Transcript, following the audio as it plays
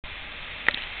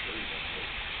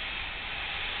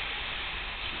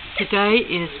Today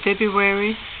is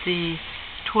February the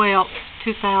 12th,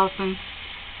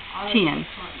 2010.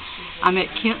 I'm at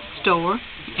Kent's store,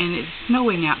 and it's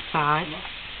snowing outside.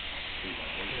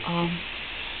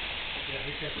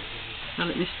 Now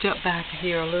let me step back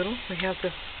here a little. We have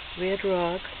the red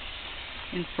rug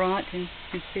in front, and you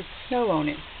can see the snow on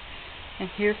it. And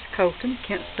here's Colton,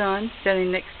 Kent's son,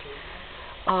 standing next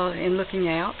and looking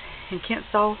out. And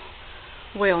Kent's all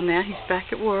well now. He's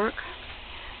back at work.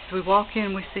 So we walk in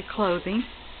and we see clothing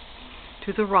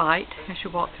to the right as you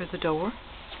walk through the door.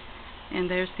 And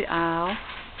there's the aisle.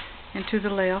 And to the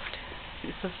left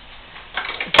is a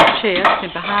chest.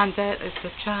 And behind that is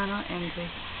the china and the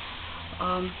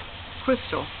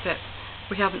crystal that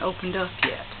we haven't opened up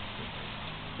yet.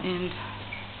 And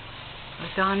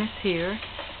Don is here.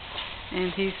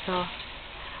 And he's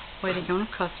waiting on a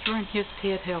customer. And here's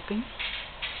Ted helping.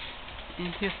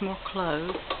 And here's more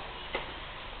clothes.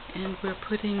 And we're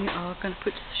going to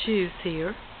put shoes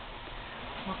here.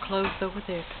 More clothes over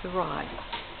there to the right.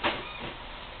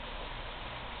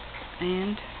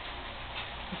 And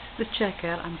this is the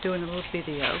checkout. I'm doing a little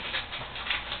video.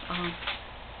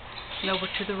 And over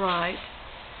to the right,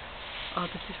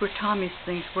 this is where Tommy's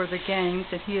things were, the games,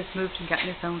 and he has moved and gotten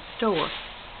his own store.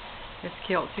 There's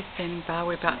Kelsey standing by.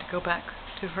 We're about to go back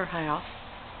to her house.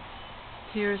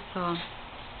 Here's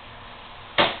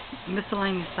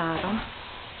miscellaneous items.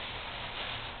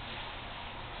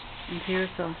 And here's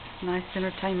a nice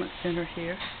entertainment center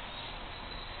here.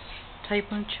 Table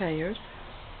and chairs.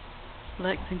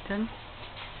 Lexington.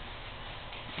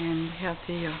 And we have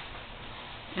the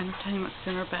entertainment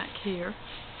center back here.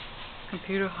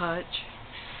 Computer hutch.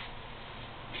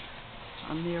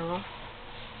 A mirror.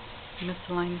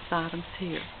 Miscellaneous items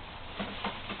here.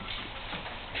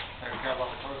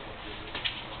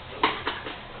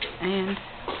 And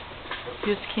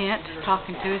here's Kent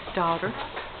talking to his daughter,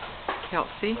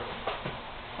 Kelsey.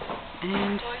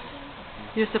 And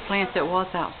here's the plant that was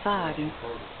outside. And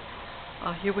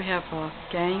here we have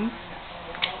games.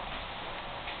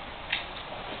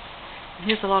 And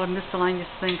here's a lot of miscellaneous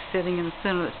things sitting in the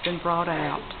center that's been brought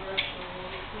out.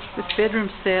 This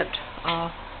bedroom set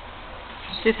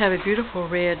did have a beautiful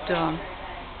red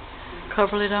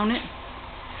coverlet on it.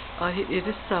 It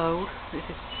is sold. It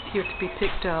is here to be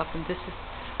picked up, and that's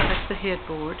the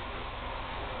headboard.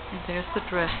 And there's the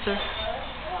dresser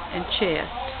and chest.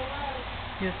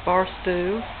 Here's bar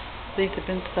stool. These have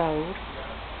been sold.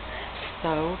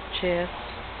 Chest.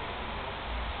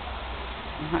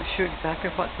 I'm not sure exactly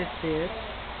what this is.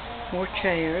 More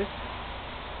chairs.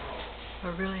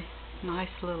 A really nice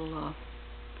little,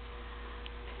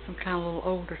 some kind of little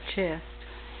older chest.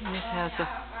 And this has a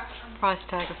price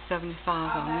tag of $75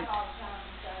 on it.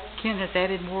 Ken has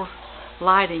added more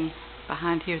lighting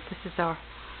behind here. This is our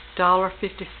 $1,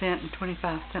 50 cent, and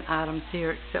 25-cent items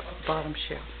here, except for the bottom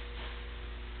shelf.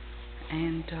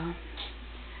 And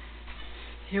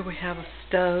here we have a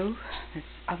stove.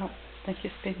 I don't think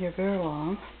it's been here very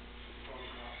long.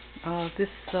 This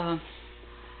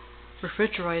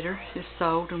refrigerator is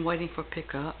sold and waiting for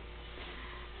pickup.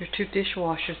 There are two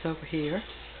dishwashers over here.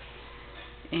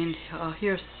 And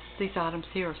these items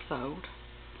here are sold.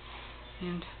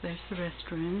 And there's the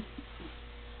restroom.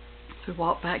 So we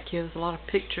walk back here. There's a lot of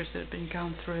pictures that have been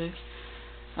gone through.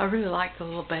 I really like the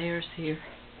little bears here.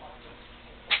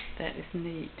 That is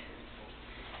neat.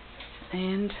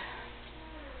 And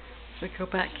we go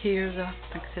back here.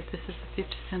 Like I said, this is the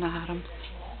 50-cent items.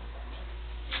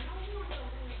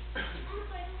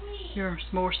 Here are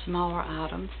some more smaller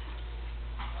items.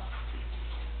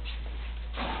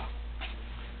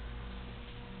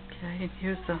 Okay, and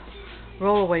here's the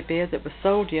rollaway bed that was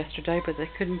sold yesterday, but they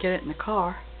couldn't get it in the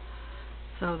car,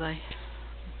 so they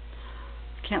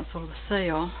canceled the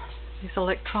sale. These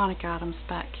electronic items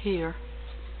back here.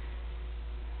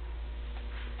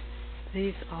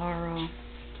 These are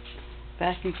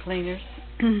vacuum cleaners.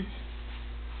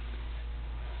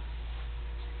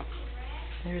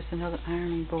 There's another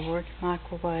ironing board,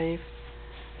 microwave,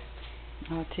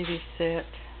 TV set,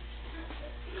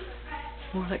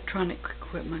 more electronic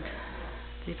equipment,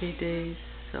 DVDs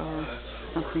or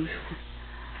something.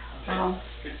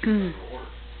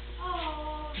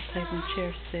 Table and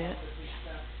chair set.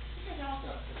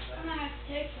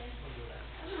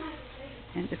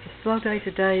 And it's a slow day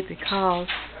today because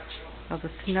of the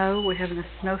snow. We're having a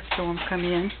snowstorm come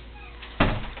in.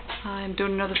 I'm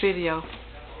doing another video.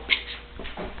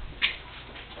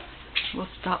 We'll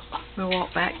stop. We'll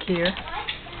walk back here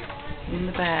in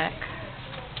the back.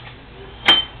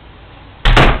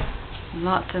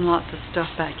 Lots and lots of stuff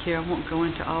back here. I won't go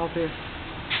into all this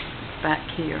back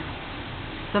here.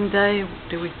 Someday,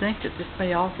 do we think that this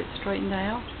may all get straightened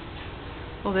out?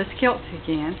 Well, there's Kelsey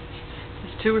again.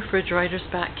 There's 2 refrigerators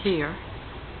back here.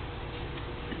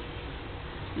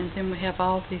 And then we have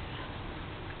all these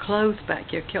clothes back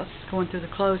here. Kelsey's going through the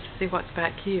clothes to see what's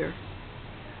back here.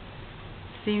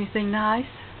 See anything nice?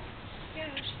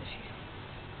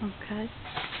 Okay.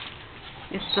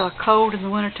 It's cold in the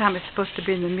wintertime. It's supposed to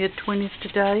be in the mid-20s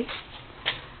today.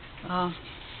 Well,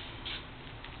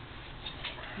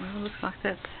 it looks like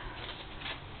that's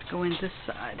going this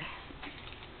side.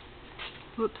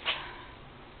 Whoops.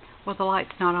 Well, the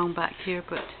light's not on back here,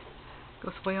 but it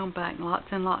goes way on back. Lots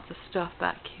and lots of stuff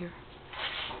back here.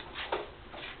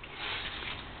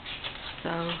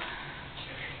 So,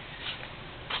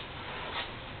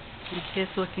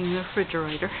 here's looking in the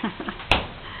refrigerator.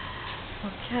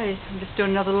 Okay, I'm just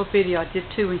doing another little video. I did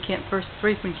 3 when Kent first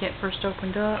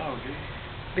opened up. Oh, did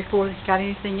you? Before he got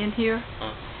anything in here.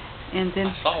 Huh. And then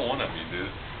I saw one of you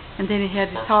did. And then he had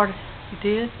his heart. He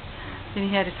did. Then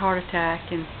he had his heart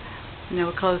attack, and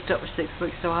we closed up for 6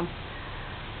 weeks. So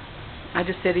I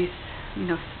just said he's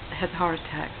had the heart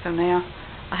attack. So now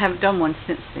I haven't done one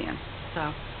since then.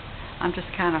 So I'm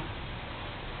just kind of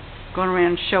going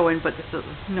around showing, but this,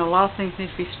 a lot of things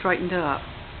need to be straightened up.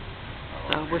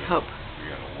 So we hope.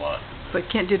 But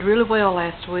Kent did really well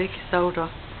last week. He sold a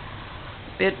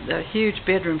huge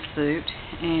bedroom suit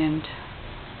and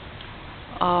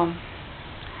a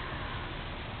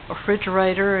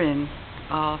refrigerator and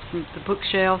the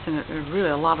bookshelves and really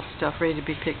a lot of stuff ready to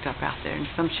be picked up out there, and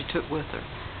some she took with her.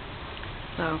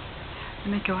 So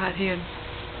let me go out here and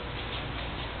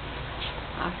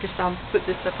I guess I'll put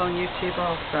this up on YouTube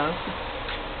also.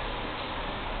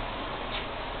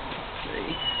 Let's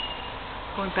see.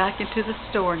 Going back into the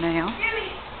store now. I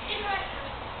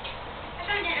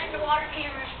found an underwater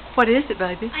camera. What is it,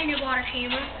 baby? Underwater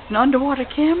camera. An underwater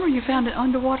camera? You found an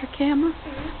underwater camera?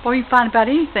 Mm-hmm. Well, you can find about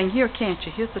anything here, can't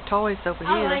you? Here's the toys over here.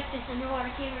 I like this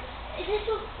underwater camera.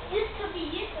 This could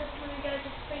be useless when we go to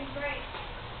spring break.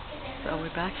 So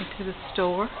we're back into the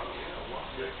store.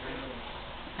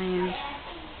 And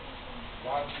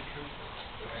Rodney Cooper.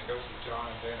 And it goes to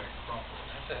John and Dana Crumple.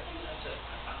 That's it.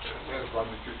 There's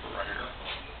Rodney Cooper right here.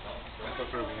 That's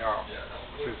what threw me off.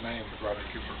 His name was Rodney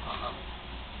Cooper.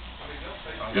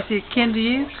 is he kin to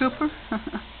you, Cooper?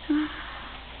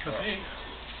 So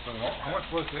how much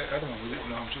was the other one? We didn't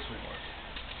know how much this one was.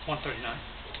 $139.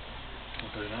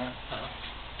 139.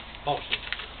 Bullshit.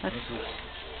 This is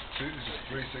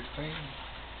 316.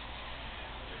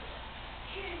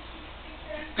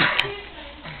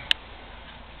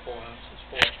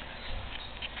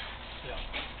 Yeah.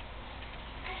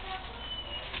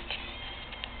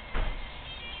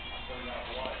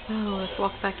 So let's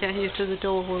walk back out here to the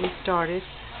door where we started.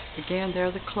 Again, there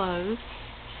are the clothes.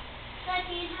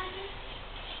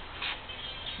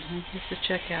 And here's the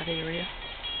checkout area.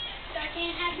 Can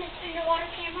you have this underwater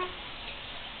camera?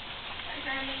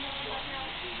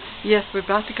 Yes, we're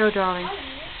about to go, darling.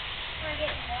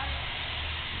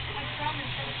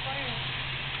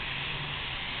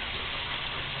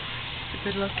 It's a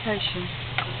good location.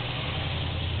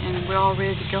 And we're all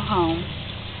ready to go home.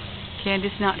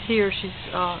 Candy's not here. She's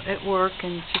at work,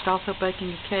 and she's also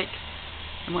baking a cake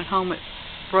and went home at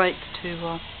break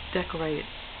to decorate it.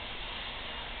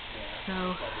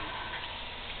 So,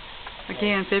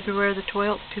 again, February the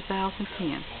 12th,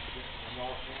 2010.